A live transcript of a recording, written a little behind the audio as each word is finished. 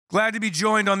Glad to be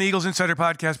joined on the Eagles Insider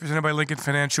Podcast presented by Lincoln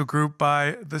Financial Group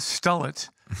by the Stullet,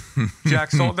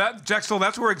 Jack Stoll. Jack Stoll,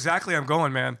 that's where exactly I'm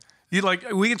going, man. We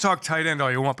can talk tight end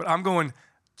all you want, but I'm going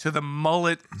to the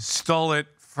Mullet Stullet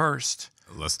first.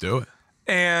 Let's do it.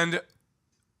 And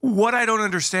what I don't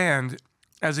understand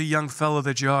as a young fellow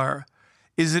that you are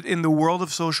is that in the world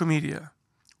of social media,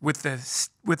 with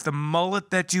the mullet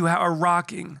that you are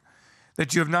rocking,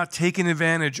 that you have not taken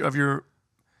advantage of your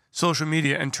social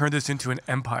media and turned this into an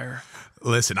empire.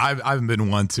 Listen, I haven't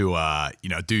been one to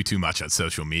do too much on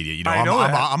social media.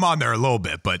 I'm on there a little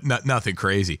bit, but nothing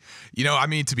crazy.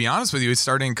 To be honest with you, it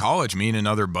started in college. Me and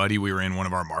another buddy, we were in one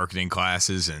of our marketing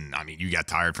classes, and you got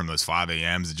tired from those 5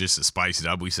 a.m.s, and just to spice it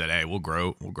up, we said, hey, we'll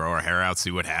grow our hair out,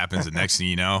 see what happens. And next thing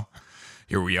you know,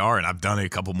 here we are, and I've done it a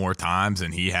couple more times,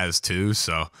 and he has too.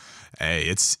 So hey,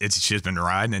 it's just been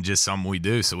riding and just something we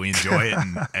do, so we enjoy it.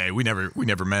 And hey, we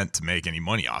never meant to make any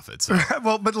money off it. So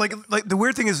well, but like the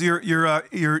weird thing is your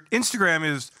Instagram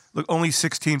is only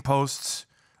 16 posts,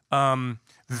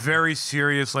 very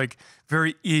serious,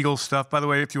 very Eagle stuff. By the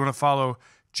way, if you want to follow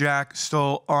Jack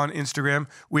Stoll on Instagram,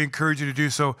 we encourage you to do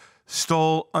so.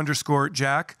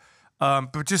 Stoll_Jack.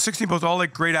 But just 16 posts, all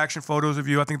great action photos of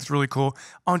you. I think that's really cool.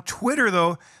 On Twitter,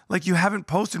 though, you haven't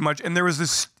posted much, and there was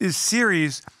this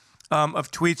series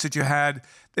of tweets that you had.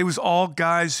 It was all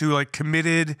guys who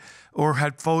committed or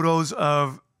had photos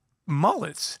of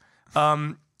mullets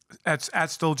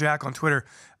at Stoll Jack on Twitter.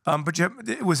 But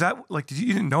was that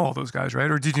you didn't know all those guys,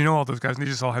 right? Or did you know all those guys and they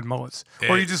just all had mullets? Or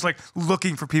are you just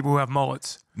looking for people who have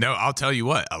mullets? No, I'll tell you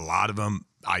what, a lot of them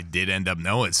I did end up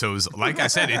knowing. So it was, like I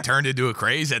said, it turned into a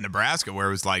craze at Nebraska where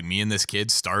it was me and this kid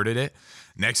started it.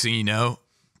 Next thing you know,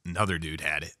 another dude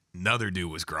had it. Another dude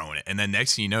was growing it. And then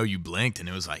next thing you know, you blinked and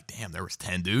it was damn, there was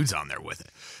 10 dudes on there with it.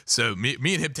 So me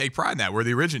and him take pride in that. We're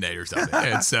the originators of it.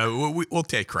 And so we'll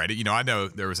take credit. I know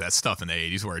there was that stuff in the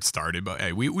 80s where it started, but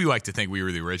hey, we like to think we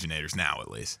were the originators now,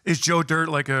 at least. Is Joe Dirt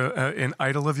an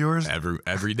idol of yours?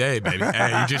 Every day, baby.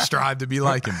 Hey, you just strive to be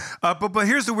like him. But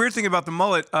here's the weird thing about the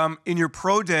mullet. In your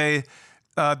pro day,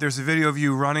 there's a video of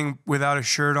you running without a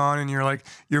shirt on, and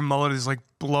your mullet is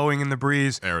blowing in the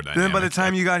breeze. Aerodynamic. Then by the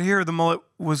time you got here, the mullet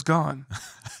was gone.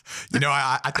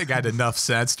 I think I had enough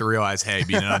sense to realize, hey,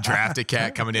 being an undrafted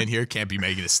cat coming in here can't be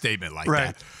making a statement like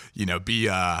right.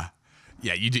 that.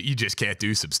 You just can't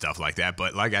do some stuff like that.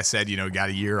 But like I said, got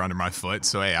a year under my foot.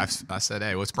 So, hey, I said,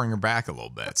 hey, let's bring her back a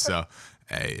little bit. So,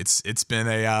 hey, it's been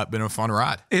a fun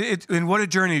ride. And what a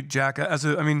journey, Jack.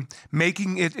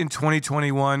 Making it in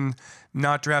 2021,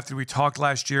 not drafted. We talked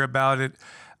last year about it.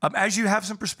 As you have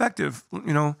some perspective,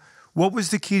 what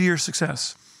was the key to your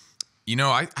success?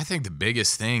 I think the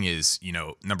biggest thing is,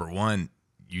 number one,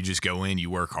 you just go in,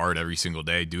 you work hard every single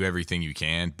day, do everything you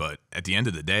can. But at the end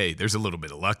of the day, there's a little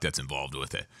bit of luck that's involved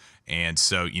with it. And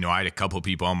so, I had a couple of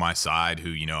people on my side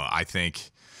who, I think,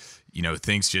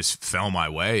 things just fell my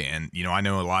way. And, I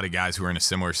know a lot of guys who are in a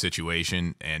similar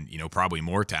situation and, probably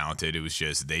more talented. It was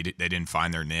just they didn't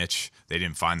find their niche. They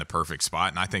didn't find the perfect spot.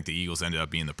 And I think the Eagles ended up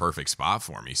being the perfect spot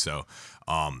for me. So,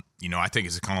 I think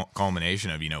it's a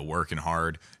culmination of, working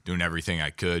hard, doing everything I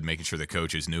could, making sure the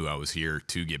coaches knew I was here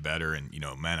to get better and,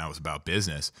 I was about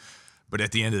business. But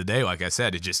at the end of the day, like I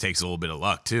said, it just takes a little bit of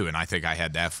luck too. And I think I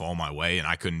had that fall my way and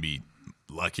I couldn't be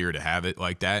luckier to have it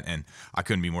like that, and I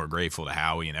couldn't be more grateful to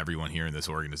Howie and everyone here in this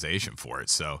organization for it.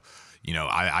 So,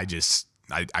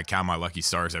 I count my lucky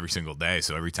stars every single day.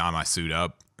 So every time I suit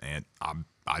up, and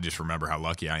I just remember how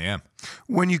lucky I am.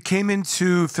 When you came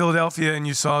into Philadelphia and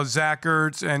you saw Zach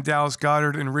Ertz and Dallas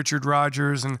Goedert and Richard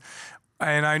Rodgers, and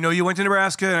I know you went to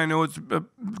Nebraska, and I know it's a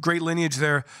great lineage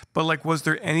there, but was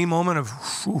there any moment of,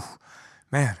 whew,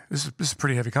 man, this is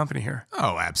pretty heavy company here?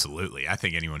 Oh, absolutely. I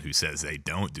think anyone who says they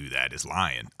don't do that is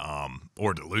lying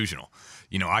or delusional.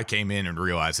 I came in and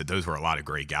realized that those were a lot of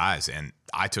great guys, and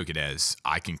I took it as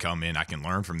I can come in, I can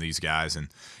learn from these guys, and,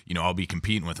 I'll be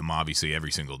competing with them obviously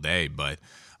every single day, but,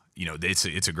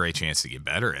 it's a great chance to get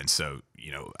better. And so,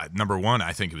 number one,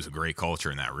 I think it was a great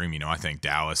culture in that room. I think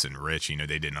Dallas and Rich, they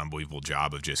did an unbelievable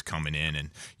job of just coming in and,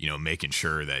 making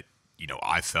sure that,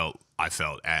 I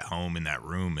felt at home in that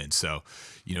room. And so,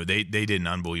 they did an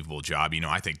unbelievable job.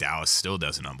 I think Dallas still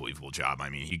does an unbelievable job.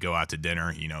 He'd go out to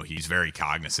dinner, he's very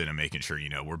cognizant of making sure,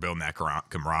 we're building that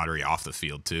camaraderie off the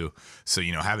field too. So,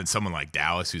 having someone like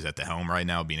Dallas who's at the helm right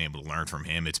now, being able to learn from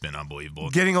him, it's been unbelievable.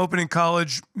 Getting open in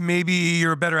college, maybe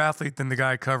you're a better athlete than the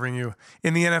guy covering you.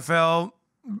 In the NFL,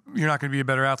 you're not going to be a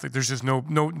better athlete. There's just no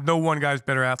one guy's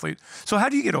better athlete. So how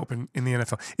do you get open in the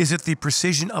NFL? Is it the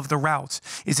precision of the routes?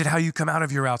 Is it how you come out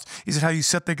of your routes? Is it how you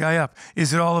set the guy up?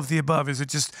 Is it all of the above? Is it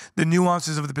just the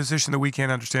nuances of the position that we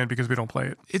can't understand because we don't play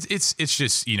it? It's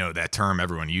just, that term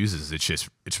everyone uses.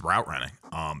 It's route running.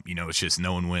 It's just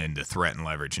knowing when to threat and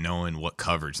leverage, knowing what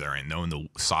coverage they're in, knowing the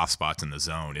soft spots in the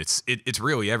zone. It's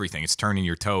really everything. It's turning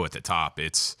your toe at the top.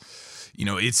 It's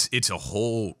a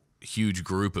whole huge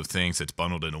group of things that's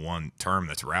bundled into one term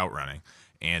that's route running.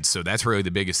 And so that's really the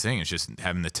biggest thing, is just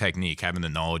having the technique, having the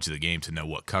knowledge of the game to know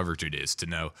what coverage it is, to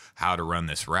know how to run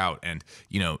this route. And,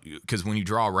 because when you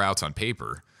draw routes on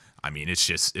paper, I mean, it's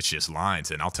just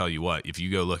lines. And I'll tell you what, if you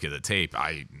go look at the tape,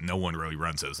 no one really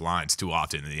runs those lines too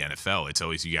often in the NFL. It's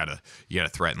always you gotta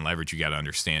threat and leverage. You gotta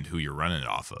understand who you're running it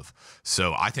off of.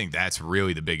 So I think that's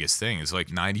really the biggest thing. Is like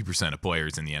 90% of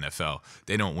players in the NFL,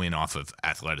 they don't win off of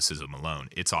athleticism alone.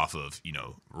 It's off of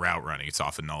route running. It's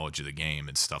off of knowledge of the game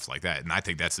and stuff like that. And I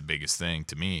think that's the biggest thing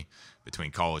to me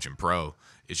between college and pro,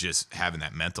 is just having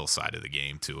that mental side of the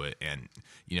game to it. And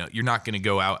you're not going to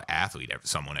go out athlete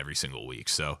someone every single week.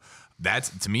 So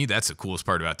to me, that's the coolest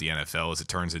part about the NFL, is it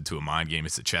turns into a mind game.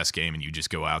 It's a chess game, and you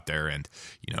just go out there and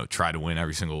try to win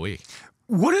every single week.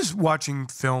 What is watching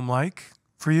film like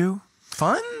for you?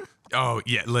 Fun? Oh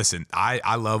yeah, listen,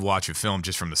 I love watching film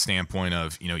just from the standpoint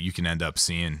of you can end up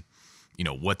seeing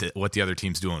what the other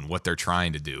team's doing, what they're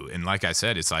trying to do. And like I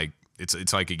said, it's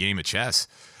like a game of chess.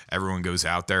 Everyone goes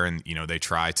out there and they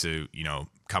try to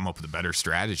come up with a better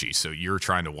strategy. So you're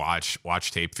trying to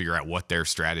watch tape, figure out what their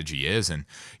strategy is. And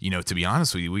to be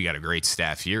honest with you, we got a great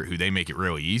staff here who they make it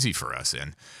really easy for us.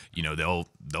 And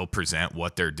they'll present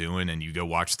what they're doing, and you go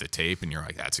watch the tape and you're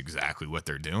like, that's exactly what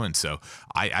they're doing. So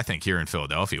I think here in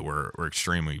Philadelphia we're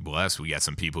extremely blessed. We got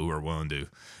some people who are willing to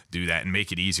do that and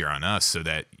make it easier on us, so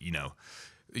that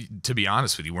to be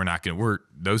honest with you,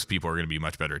 those people are going to be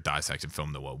much better at dissecting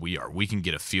film than what we are. We can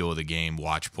get a feel of the game,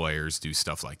 watch players, do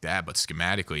stuff like that. But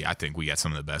schematically, I think we got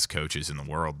some of the best coaches in the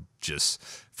world, just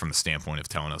from the standpoint of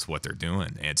telling us what they're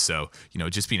doing. And so,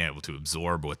 just being able to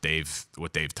absorb what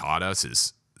they've taught us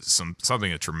is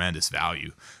something of tremendous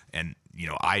value. And,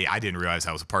 I didn't realize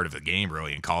I was a part of the game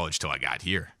really in college till I got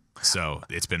here. So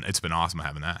it's been awesome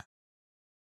having that.